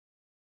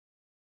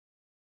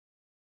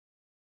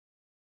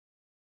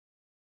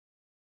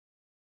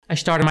I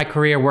started my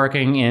career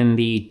working in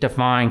the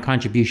defined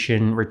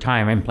contribution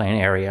retirement plan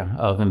area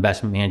of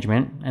investment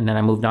management, and then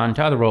I moved on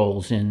to other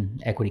roles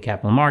in equity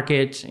capital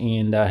markets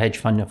and the hedge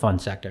fund to fund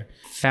sector.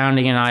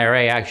 Founding an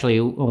IRA actually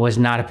was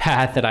not a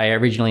path that I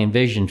originally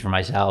envisioned for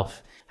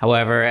myself.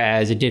 However,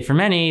 as it did for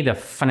many, the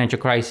financial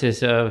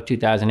crisis of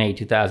 2008,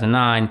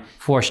 2009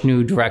 forced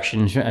new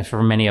directions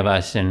for many of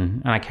us,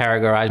 and I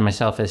categorize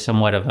myself as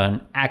somewhat of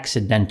an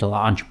accidental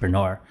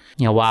entrepreneur.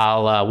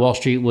 While Wall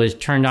Street was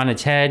turned on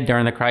its head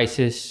during the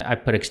crisis, I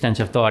put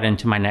extensive thought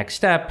into my next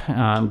step,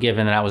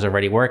 given that I was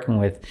already working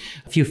with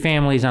a few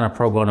families on a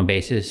pro bono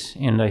basis,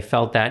 and I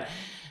felt that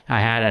I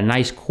had a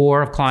nice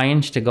core of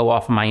clients to go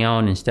off on my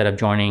own instead of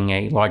joining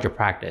a larger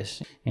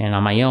practice. And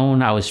on my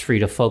own, I was free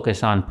to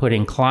focus on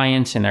putting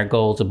clients and their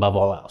goals above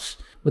all else,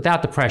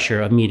 without the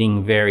pressure of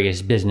meeting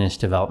various business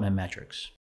development metrics.